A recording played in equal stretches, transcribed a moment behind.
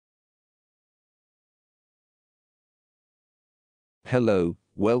Hello,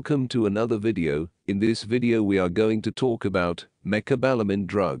 welcome to another video. In this video we are going to talk about Mecobalamin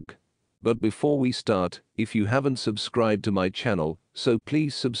drug. But before we start, if you haven't subscribed to my channel, so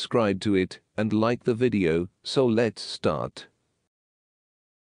please subscribe to it and like the video. So let's start.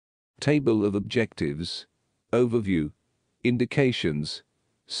 Table of objectives. Overview. Indications.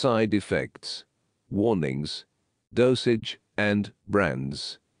 Side effects. Warnings. Dosage and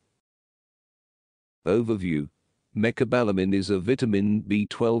brands. Overview. Mecobalamin is a vitamin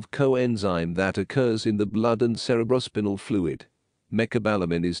B12 coenzyme that occurs in the blood and cerebrospinal fluid.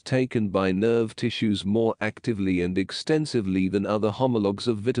 Mecobalamin is taken by nerve tissues more actively and extensively than other homologues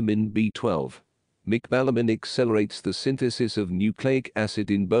of vitamin B12. Mecbalamin accelerates the synthesis of nucleic acid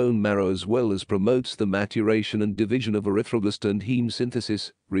in bone marrow as well as promotes the maturation and division of erythroblast and haeme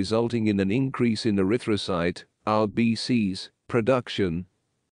synthesis, resulting in an increase in erythrocyte, RBCs, production.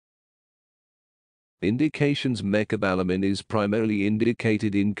 Indications. Mecobalamin is primarily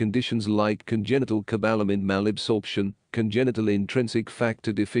indicated in conditions like congenital cobalamin malabsorption, congenital intrinsic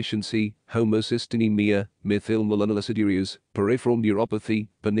factor deficiency, homocystinemia, methylmalonylacidureas, peripheral neuropathy,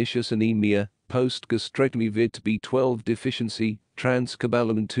 pernicious anemia, post-gastrectomy vit B12 deficiency,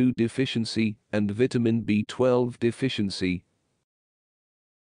 transcobalamin 2 deficiency, and vitamin B12 deficiency.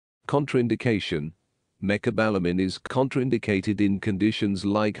 Contraindication. Mecobalamin is contraindicated in conditions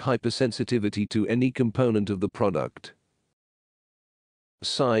like hypersensitivity to any component of the product.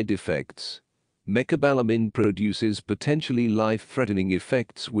 Side effects. Mecobalamin produces potentially life-threatening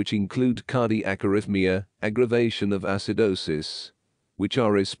effects which include cardiac arrhythmia, aggravation of acidosis, which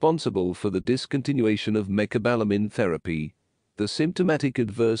are responsible for the discontinuation of mecobalamin therapy. The symptomatic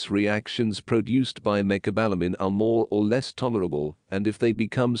adverse reactions produced by mecobalamin are more or less tolerable, and if they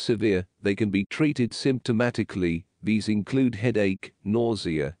become severe, they can be treated symptomatically. These include headache,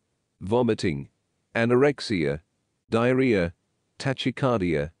 nausea, vomiting, anorexia, diarrhea,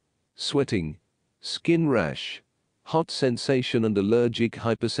 tachycardia, sweating, skin rash, hot sensation and allergic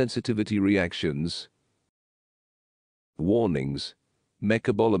hypersensitivity reactions. Warnings.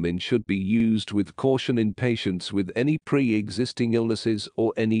 Mecobalamin should be used with caution in patients with any pre-existing illnesses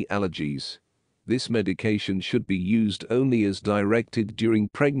or any allergies. This medication should be used only as directed during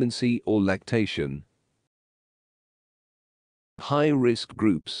pregnancy or lactation. High-risk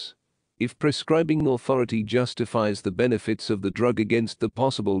groups. If prescribing authority justifies the benefits of the drug against the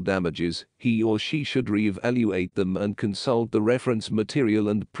possible damages, he or she should re-evaluate them and consult the reference material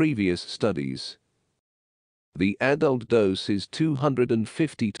and previous studies. The adult dose is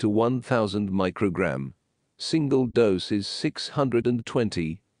 250 to 1000 microgram. Single dose is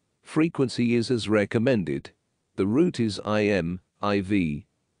 620. Frequency is as recommended. The route is IM, IV.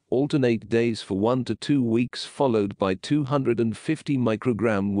 Alternate days for 1 to 2 weeks followed by 250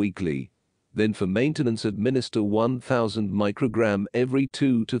 microgram weekly. Then for maintenance administer 1000 microgram every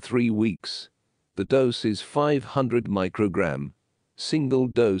 2 to 3 weeks. The dose is 500 microgram. Single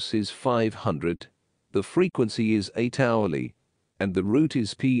dose is 500. The frequency is 8 hourly, and the route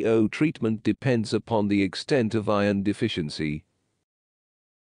is PO. Treatment depends upon the extent of iron deficiency.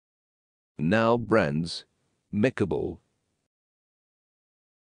 Now brands. Mecobal,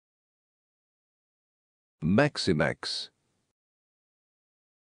 Maximax,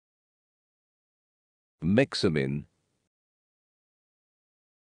 Mecsamin.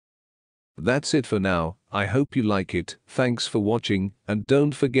 That's it for now. I hope you like it. Thanks for watching and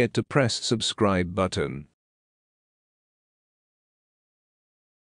don't forget to press subscribe button.